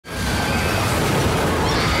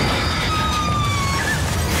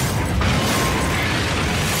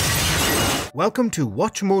Welcome to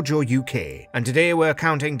WatchMojoUK, and today we're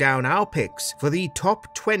counting down our picks for the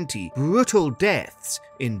top 20 brutal deaths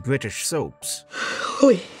in British soaps.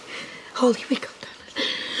 Holly, we got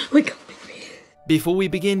that. We got it. Before we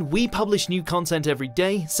begin, we publish new content every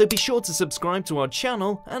day, so be sure to subscribe to our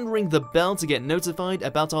channel and ring the bell to get notified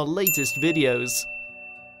about our latest videos.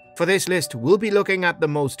 For this list, we'll be looking at the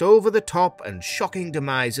most over-the-top and shocking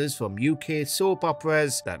demises from UK soap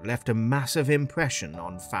operas that left a massive impression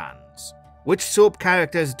on fans. Which soap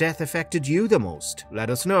character's death affected you the most? Let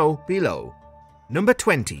us know below. Number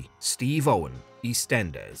 20. Steve Owen,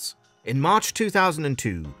 EastEnders. In March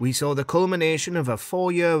 2002, we saw the culmination of a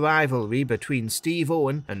 4-year rivalry between Steve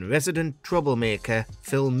Owen and resident troublemaker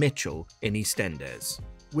Phil Mitchell in EastEnders.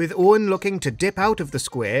 With Owen looking to dip out of the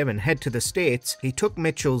square and head to the States, he took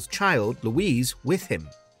Mitchell's child, Louise, with him.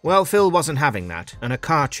 Well, Phil wasn't having that, and a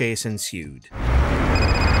car chase ensued.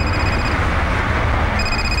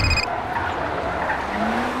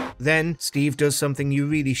 Then, Steve does something you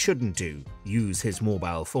really shouldn't do: use his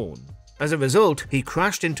mobile phone. As a result, he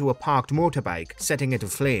crashed into a parked motorbike, setting it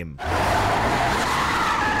aflame.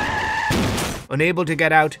 Unable to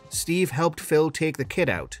get out, Steve helped Phil take the kid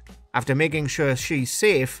out. After making sure she's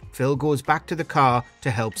safe, Phil goes back to the car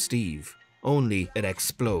to help Steve. Only it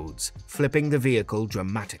explodes, flipping the vehicle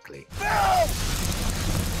dramatically.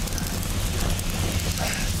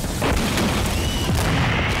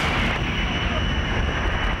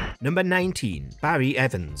 Number 19. Barry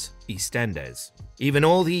Evans, EastEnders. Even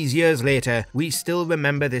all these years later, we still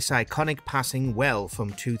remember this iconic passing well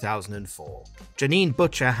from 2004. Janine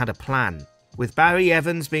Butcher had a plan. With Barry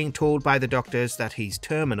Evans being told by the doctors that he's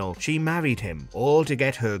terminal, she married him, all to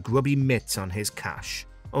get her grubby mitts on his cash.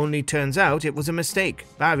 Only turns out it was a mistake.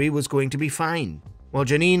 Barry was going to be fine. Well,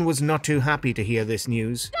 Janine was not too happy to hear this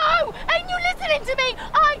news. No! Ain't you listening to me?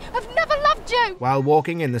 I have never loved you! While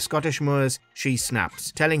walking in the Scottish moors, she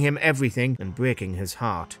snaps, telling him everything and breaking his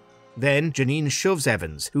heart. Then Janine shoves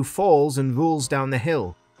Evans, who falls and rolls down the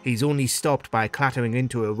hill. He's only stopped by clattering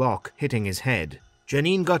into a rock, hitting his head.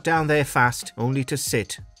 Janine got down there fast, only to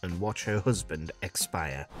sit and watch her husband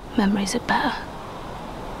expire. Memories are better.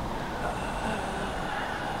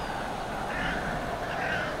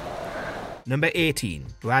 Number 18.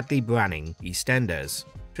 Bradley Branning, EastEnders.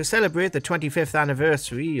 To celebrate the 25th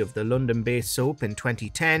anniversary of the London-based soap in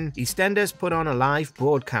 2010, EastEnders put on a live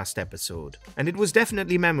broadcast episode, and it was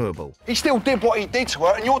definitely memorable. He still did what he did to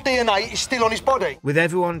her, and your DNA is still on his body. With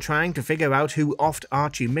everyone trying to figure out who offed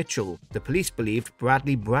Archie Mitchell, the police believed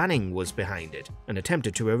Bradley Branning was behind it and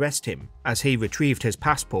attempted to arrest him, as he retrieved his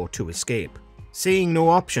passport to escape. Seeing no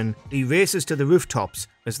option, he races to the rooftops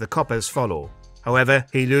as the coppers follow. However,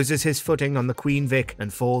 he loses his footing on the Queen Vic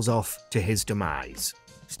and falls off to his demise.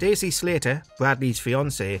 Stacey Slater, Bradley's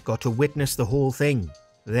fiancée, got to witness the whole thing.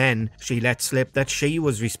 Then, she let slip that she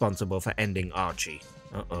was responsible for ending Archie.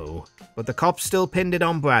 Uh-oh. But the cops still pinned it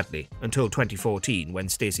on Bradley, until 2014 when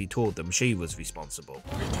Stacey told them she was responsible.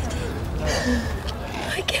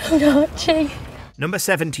 I killed Archie. Number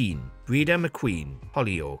 17. Breda McQueen,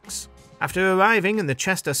 Hollyoaks. After arriving in the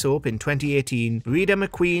Chester soap in 2018, Breda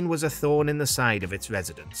McQueen was a thorn in the side of its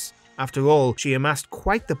residents. After all, she amassed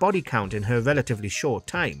quite the body count in her relatively short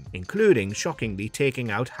time, including shockingly taking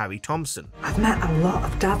out Harry Thompson. I've met a lot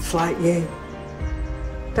of dads like you.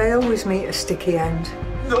 They always meet a sticky end.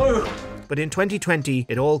 No! But in 2020,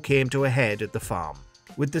 it all came to a head at the farm.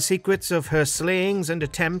 With the secrets of her slayings and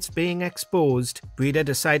attempts being exposed, Breda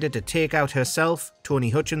decided to take out herself, Tony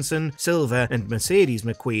Hutchinson, Silver and Mercedes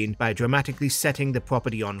McQueen by dramatically setting the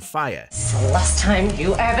property on fire. It's the last time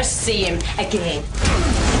you ever see him again.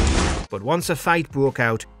 But once a fight broke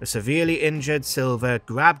out, a severely injured Silver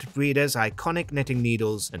grabbed Breda's iconic knitting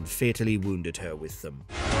needles and fatally wounded her with them.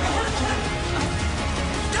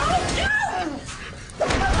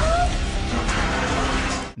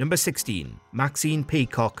 Number 16. Maxine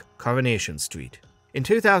Peacock, Coronation Street. In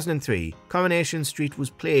 2003, Coronation Street was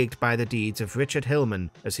plagued by the deeds of Richard Hillman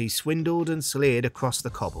as he swindled and slayed across the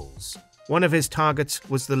cobbles. One of his targets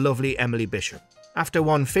was the lovely Emily Bishop. After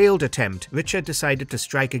one failed attempt, Richard decided to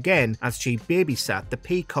strike again as she babysat the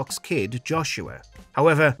Peacock's kid, Joshua.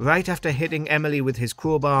 However, right after hitting Emily with his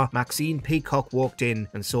crowbar, Maxine Peacock walked in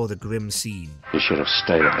and saw the grim scene. You should have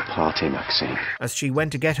stayed at the party, Maxine. As she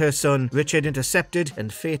went to get her son, Richard intercepted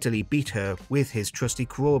and fatally beat her with his trusty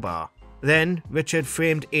crowbar. Then, Richard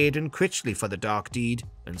framed Aidan Critchley for the dark deed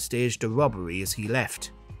and staged a robbery as he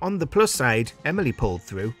left. On the plus side, Emily pulled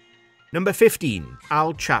through. Number 15.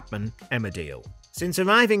 Al Chapman, Emmerdale. Since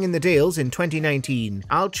arriving in the Dales in 2019,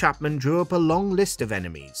 Al Chapman drew up a long list of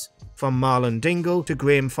enemies. from Marlon Dingle to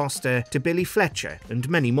Graham Foster to Billy Fletcher and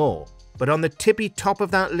many more. But on the tippy top of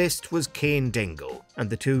that list was Cain Dingle, and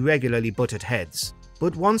the two regularly butted heads.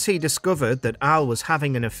 But once he discovered that Al was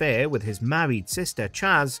having an affair with his married sister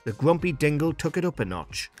Chaz, the grumpy Dingle took it up a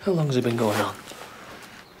notch. How long has it been going on?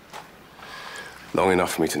 Long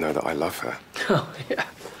enough for me to know that I love her. Oh, yeah.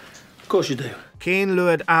 Of course you do. Cain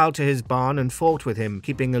lured Al to his barn and fought with him,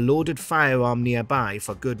 keeping a loaded firearm nearby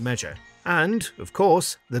for good measure. And, of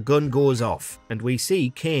course, the gun goes off, and we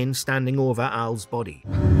see Cain standing over Al's body.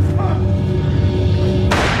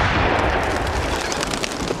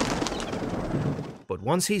 But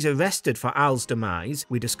once he's arrested for Al's demise,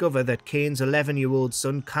 we discover that Cain's 11-year-old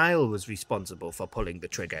son Kyle was responsible for pulling the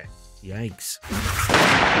trigger. Yikes.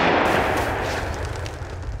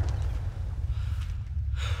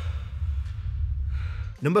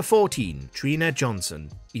 Number 14, Trina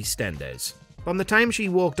Johnson, EastEnders. From the time she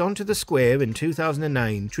walked onto the square in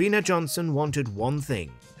 2009, Trina Johnson wanted one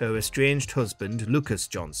thing: her estranged husband, Lucas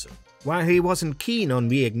Johnson. While he wasn't keen on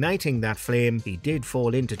reigniting that flame, he did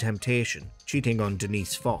fall into temptation, cheating on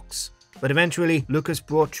Denise Fox. But eventually, Lucas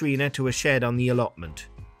brought Trina to a shed on the allotment.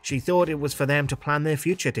 She thought it was for them to plan their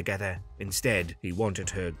future together. Instead, he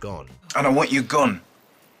wanted her gone. And I want you gone.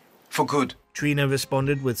 For good. Trina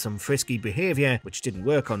responded with some frisky behaviour, which didn't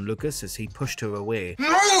work on Lucas as he pushed her away.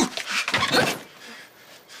 No!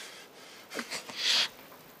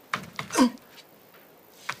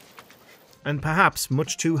 And perhaps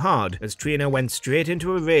much too hard, as Trina went straight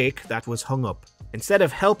into a rake that was hung up. Instead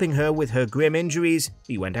of helping her with her grim injuries,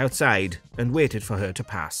 he went outside and waited for her to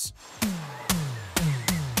pass.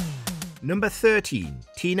 Number 13,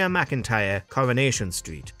 Tina McIntyre, Coronation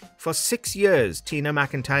Street. For 6 years, Tina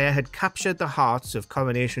McIntyre had captured the hearts of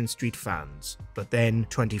Coronation Street fans, but then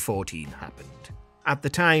 2014 happened. At the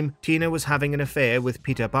time, Tina was having an affair with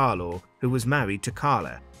Peter Barlow, who was married to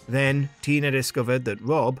Carla. Then, Tina discovered that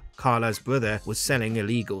Rob, Carla's brother, was selling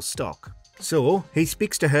illegal stock. So, he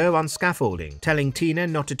speaks to her on scaffolding, telling Tina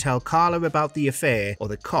not to tell Carla about the affair or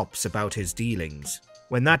the cops about his dealings.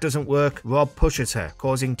 When that doesn't work, Rob pushes her,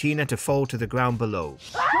 causing Tina to fall to the ground below.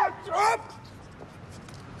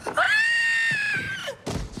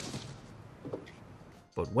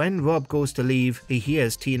 But when Rob goes to leave, he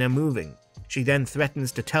hears Tina moving. She then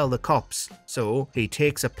threatens to tell the cops, so he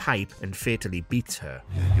takes a pipe and fatally beats her.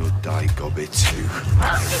 You'll die, Gobbit, too.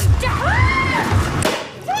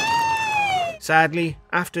 Sadly,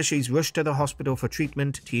 after she's rushed to the hospital for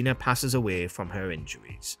treatment, Tina passes away from her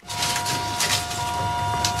injuries.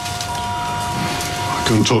 I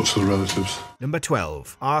couldn't talk to the relatives. Number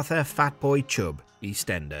 12, Arthur Fatboy Chubb,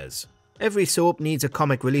 EastEnders. Every soap needs a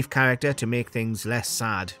comic relief character to make things less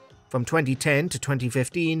sad. From 2010 to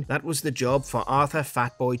 2015, that was the job for Arthur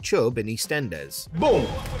Fatboy Chubb in EastEnders. Boom!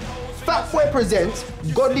 Fatboy presents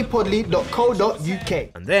godlypodly.co.uk.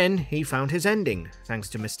 And then he found his ending, thanks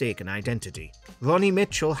to mistaken identity. Ronnie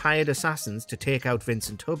Mitchell hired assassins to take out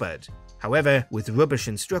Vincent Hubbard. However, with rubbish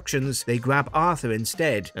instructions, they grab Arthur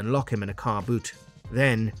instead and lock him in a car boot.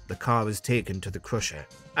 Then, the car is taken to the crusher.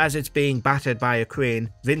 As it's being battered by a crane,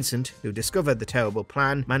 Vincent, who discovered the terrible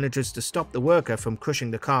plan, manages to stop the worker from crushing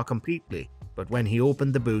the car completely. But when he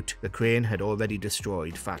opened the boot, the crane had already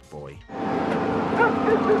destroyed Fatboy.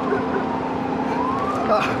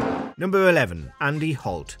 Number 11, Andy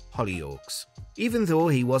Holt, Hollyoaks. Even though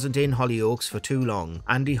he wasn't in Hollyoaks for too long,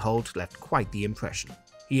 Andy Holt left quite the impression.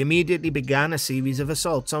 He immediately began a series of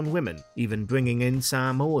assaults on women, even bringing in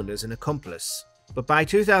Sam Owen as an accomplice. But by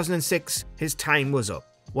 2006, his time was up.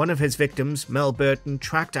 One of his victims, Mel Burton,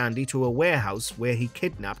 tracked Andy to a warehouse where he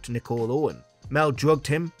kidnapped Nicole Owen. Mel drugged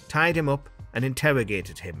him, tied him up, and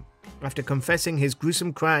interrogated him. After confessing his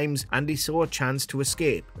gruesome crimes, Andy saw a chance to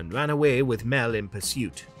escape and ran away with Mel in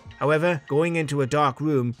pursuit. However, going into a dark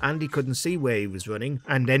room, Andy couldn't see where he was running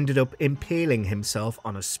and ended up impaling himself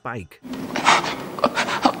on a spike.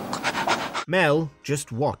 Mel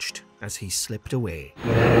just watched as he slipped away.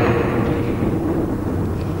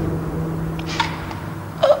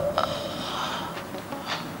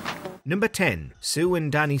 Number 10, Sue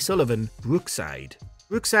and Danny Sullivan, Brookside.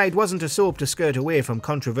 Brookside wasn't a soap to skirt away from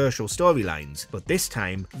controversial storylines, but this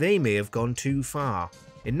time they may have gone too far.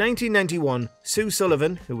 In 1991, Sue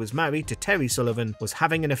Sullivan, who was married to Terry Sullivan, was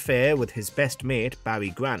having an affair with his best mate, Barry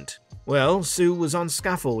Grant. Well, Sue was on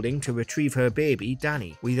scaffolding to retrieve her baby,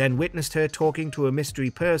 Danny. We then witnessed her talking to a mystery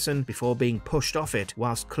person before being pushed off it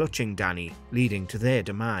whilst clutching Danny, leading to their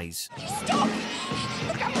demise. Stop!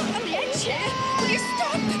 Look, I'm on the edge here. Will you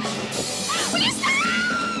stop? Will you stop?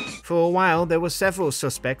 For a while, there were several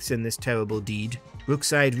suspects in this terrible deed.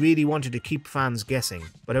 Brookside really wanted to keep fans guessing,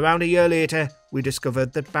 but around a year later, we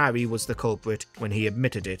discovered that Barry was the culprit when he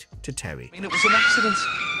admitted it to Terry. I mean, it was an accident.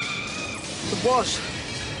 It was.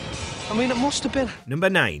 I mean, it must have been. Number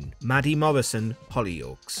 9. Maddie Morrison,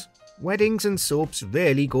 Hollyoaks. Weddings and soaps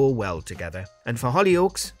rarely go well together, and for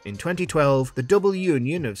Hollyoaks, in 2012, the double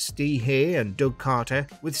union of Steve Hay and Doug Carter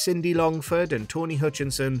with Cindy Longford and Tony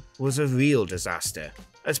Hutchinson was a real disaster.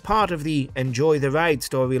 As part of the Enjoy the Ride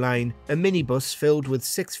storyline, a minibus filled with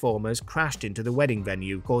sixth formers crashed into the wedding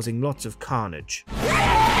venue, causing lots of carnage.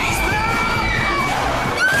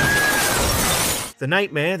 The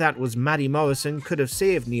nightmare that was Maddie Morrison could have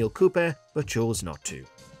saved Neil Cooper, but chose not to.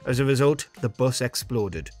 As a result, the bus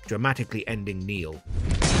exploded, dramatically ending Neil.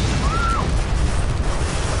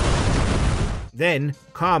 Then,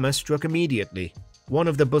 karma struck immediately. One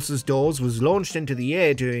of the bus's doors was launched into the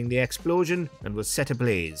air during the explosion and was set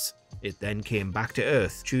ablaze. It then came back to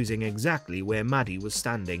Earth, choosing exactly where Maddie was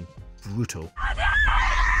standing. Brutal.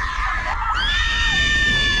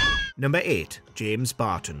 Number 8. James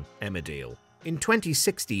Barton, Emmerdale. In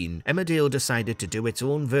 2016, Emmerdale decided to do its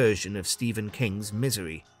own version of Stephen King's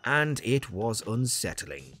Misery, and it was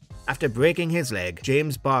unsettling. After breaking his leg,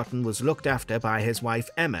 James Barton was looked after by his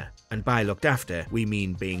wife Emma, and by looked after, we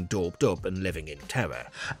mean being doped up and living in terror.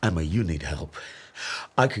 Emma, you need help.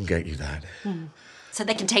 I can get you that. So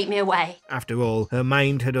they can take me away. After all, her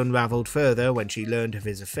mind had unravelled further when she learned of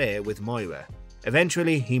his affair with Moira.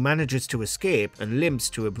 Eventually, he manages to escape and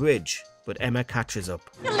limps to a bridge, but Emma catches up.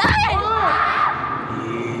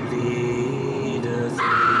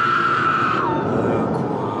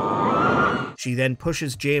 She then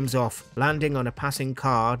pushes James off, landing on a passing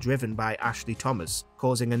car driven by Ashley Thomas,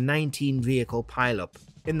 causing a 19-vehicle pileup.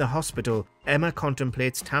 In the hospital, Emma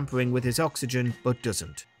contemplates tampering with his oxygen, but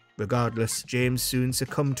doesn't. Regardless, James soon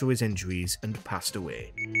succumbed to his injuries and passed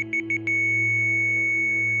away.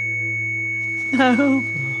 No.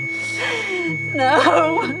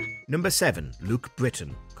 No. Number 7. Luke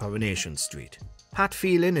Britton, Coronation Street. Pat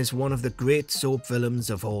Phelan is one of the great soap villains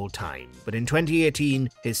of all time, but in 2018,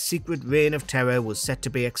 his secret reign of terror was set to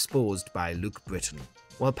be exposed by Luke Britton.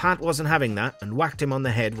 Well, Pat wasn't having that and whacked him on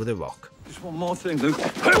the head with a rock. Just one more thing, Luke.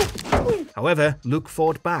 However, Luke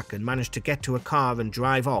fought back and managed to get to a car and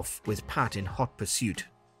drive off, with Pat in hot pursuit.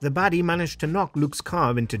 The baddie managed to knock Luke's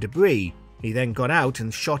car into debris. He then got out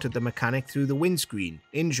and shot at the mechanic through the windscreen,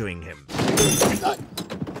 injuring him.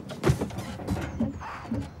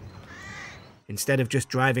 Instead of just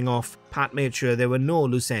driving off, Pat made sure there were no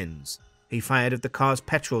loose ends. He fired at the car's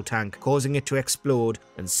petrol tank, causing it to explode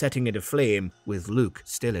and setting it aflame, with Luke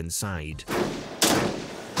still inside.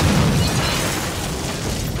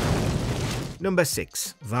 Number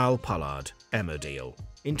 6. Val Pollard, Emmerdale.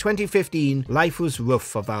 In 2015, life was rough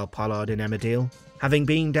for Val Pollard in Emmerdale. Having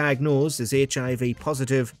been diagnosed as HIV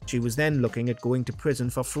positive, she was then looking at going to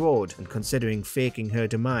prison for fraud and considering faking her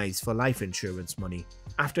demise for life insurance money.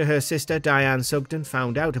 After her sister Diane Sugden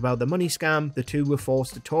found out about the money scam, the two were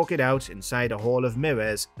forced to talk it out inside a hall of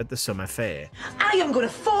mirrors at the summer fair. I am going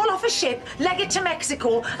to fall off a ship, leg it to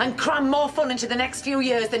Mexico, and cram more fun into the next few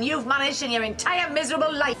years than you've managed in your entire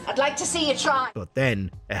miserable life. I'd like to see you try. But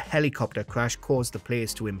then, a helicopter crash caused the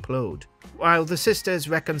place to implode. While the sisters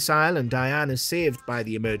reconcile and Diane is saved by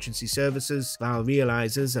the emergency services, Val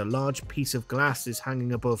realises a large piece of glass is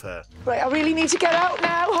hanging above her. Right, I really need to get out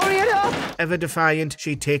now. Hurry it up. Ever defiant,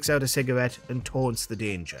 she takes out a cigarette and taunts the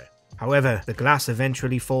danger. However, the glass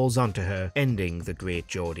eventually falls onto her, ending the great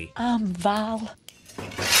Geordie. Val.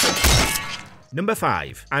 Number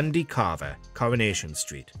 5. Andy Carver, Coronation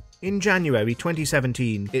Street. In January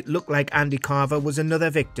 2017, it looked like Andy Carver was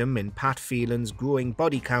another victim in Pat Phelan's growing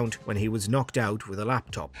body count when he was knocked out with a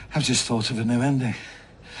laptop. I've just thought of a new ending.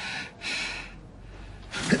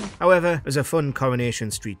 However, as a fun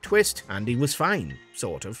Coronation Street twist, Andy was fine,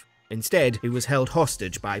 sort of. Instead, he was held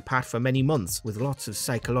hostage by Pat for many months with lots of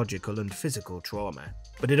psychological and physical trauma.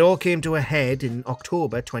 But it all came to a head in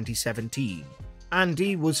October 2017.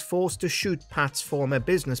 Andy was forced to shoot Pat's former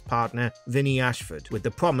business partner, Vinnie Ashford, with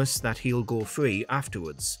the promise that he'll go free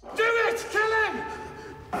afterwards. Do it! Kill him!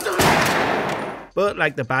 But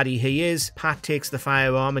like the baddie he is, Pat takes the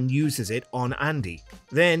firearm and uses it on Andy.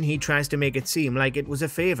 Then he tries to make it seem like it was a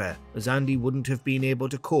favour, as Andy wouldn't have been able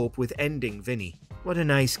to cope with ending Vinnie. What a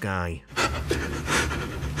nice guy.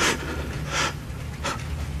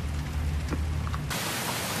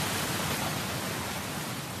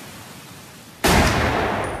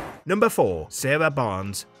 Number 4. Sarah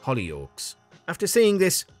Barnes, Hollyoaks. After seeing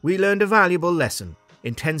this, we learned a valuable lesson.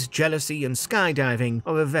 Intense jealousy and skydiving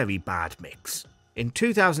are a very bad mix. In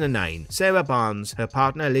 2009, Sarah Barnes, her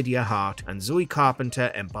partner Lydia Hart, and Zoe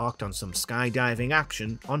Carpenter embarked on some skydiving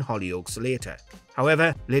action on Hollyoaks later.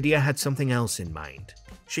 However, Lydia had something else in mind.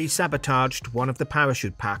 She sabotaged one of the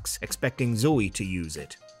parachute packs, expecting Zoe to use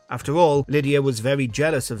it. After all, Lydia was very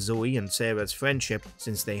jealous of Zoe and Sarah's friendship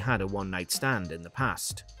since they had a one-night stand in the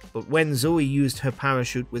past. But when Zoe used her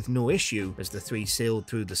parachute with no issue as the three sailed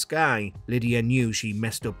through the sky, Lydia knew she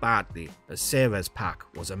messed up badly, as Sarah's pack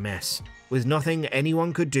was a mess. With nothing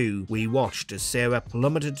anyone could do, we watched as Sarah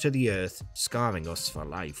plummeted to the earth, scarring us for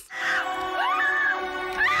life.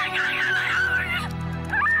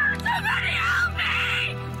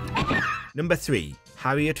 Number 3.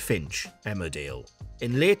 Harriet Finch, Emmerdale.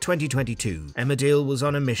 In late 2022, Emmerdale was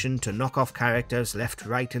on a mission to knock off characters left,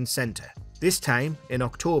 right and centre. This time, in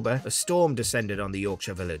October, a storm descended on the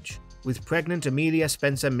Yorkshire village. With pregnant Amelia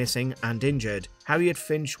Spencer missing and injured, Harriet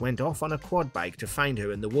Finch went off on a quad bike to find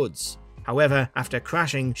her in the woods. However, after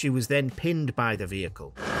crashing, she was then pinned by the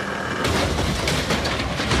vehicle.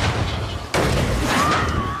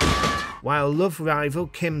 While love rival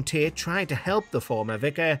Kim Tate tried to help the former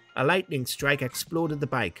vicar, a lightning strike exploded the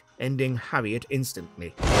bike, ending Harriet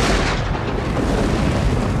instantly.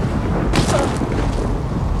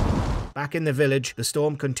 Back in the village, the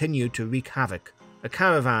storm continued to wreak havoc. A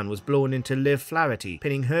caravan was blown into Liv Flaherty,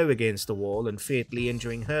 pinning her against the wall and fatally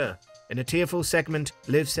injuring her. In a tearful segment,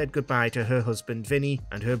 Liv said goodbye to her husband Vinny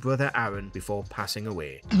and her brother Aaron before passing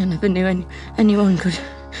away. I never knew anyone could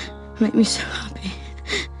make me so happy.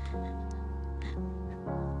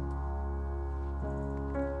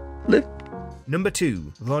 Number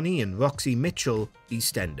 2. Ronnie and Roxy Mitchell,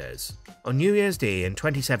 EastEnders. On New Year's Day in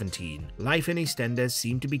 2017, life in EastEnders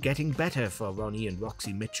seemed to be getting better for Ronnie and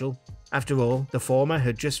Roxy Mitchell. After all, the former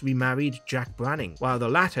had just remarried Jack Branning, while the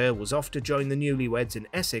latter was off to join the newlyweds in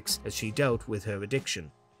Essex as she dealt with her addiction.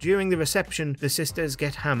 During the reception, the sisters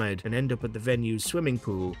get hammered and end up at the venue's swimming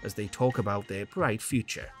pool as they talk about their bright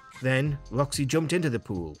future. Then, Roxy jumped into the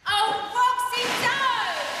pool.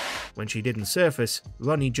 When she didn't surface,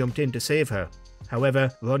 Ronnie jumped in to save her.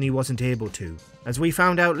 However, Ronnie wasn't able to. As we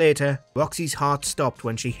found out later, Roxy's heart stopped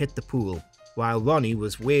when she hit the pool, while Ronnie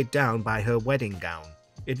was weighed down by her wedding gown.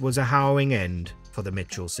 It was a harrowing end for the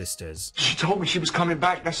Mitchell sisters. She told me she was coming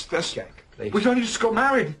back. That's Jack. We only just got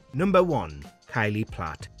married. Number 1. Kylie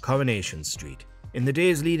Platt, Coronation Street. In the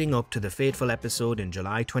days leading up to the fateful episode in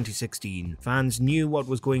July 2016, fans knew what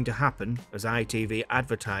was going to happen as ITV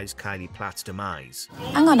advertised Kylie Platt's demise.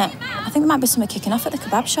 Hang on it, I think there might be something kicking off at the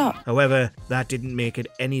kebab shop. However, that didn't make it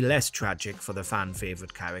any less tragic for the fan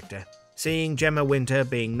favourite character. Seeing Gemma Winter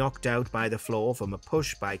being knocked out by the floor from a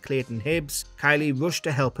push by Clayton Hibbs, Kylie rushed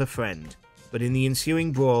to help her friend. But in the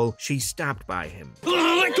ensuing brawl, she's stabbed by him.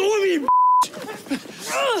 Let go of me,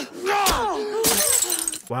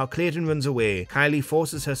 While Clayton runs away, Kylie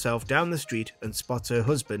forces herself down the street and spots her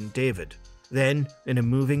husband, David. Then, in a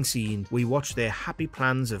moving scene, we watch their happy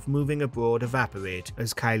plans of moving abroad evaporate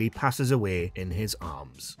as Kylie passes away in his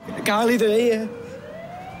arms. Kylie, they're here.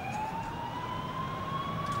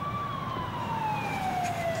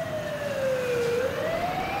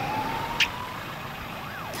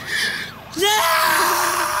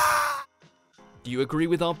 Do you agree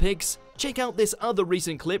with our picks? Check out this other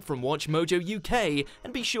recent clip from WatchMojoUK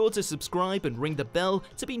and be sure to subscribe and ring the bell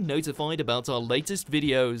to be notified about our latest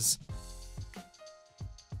videos.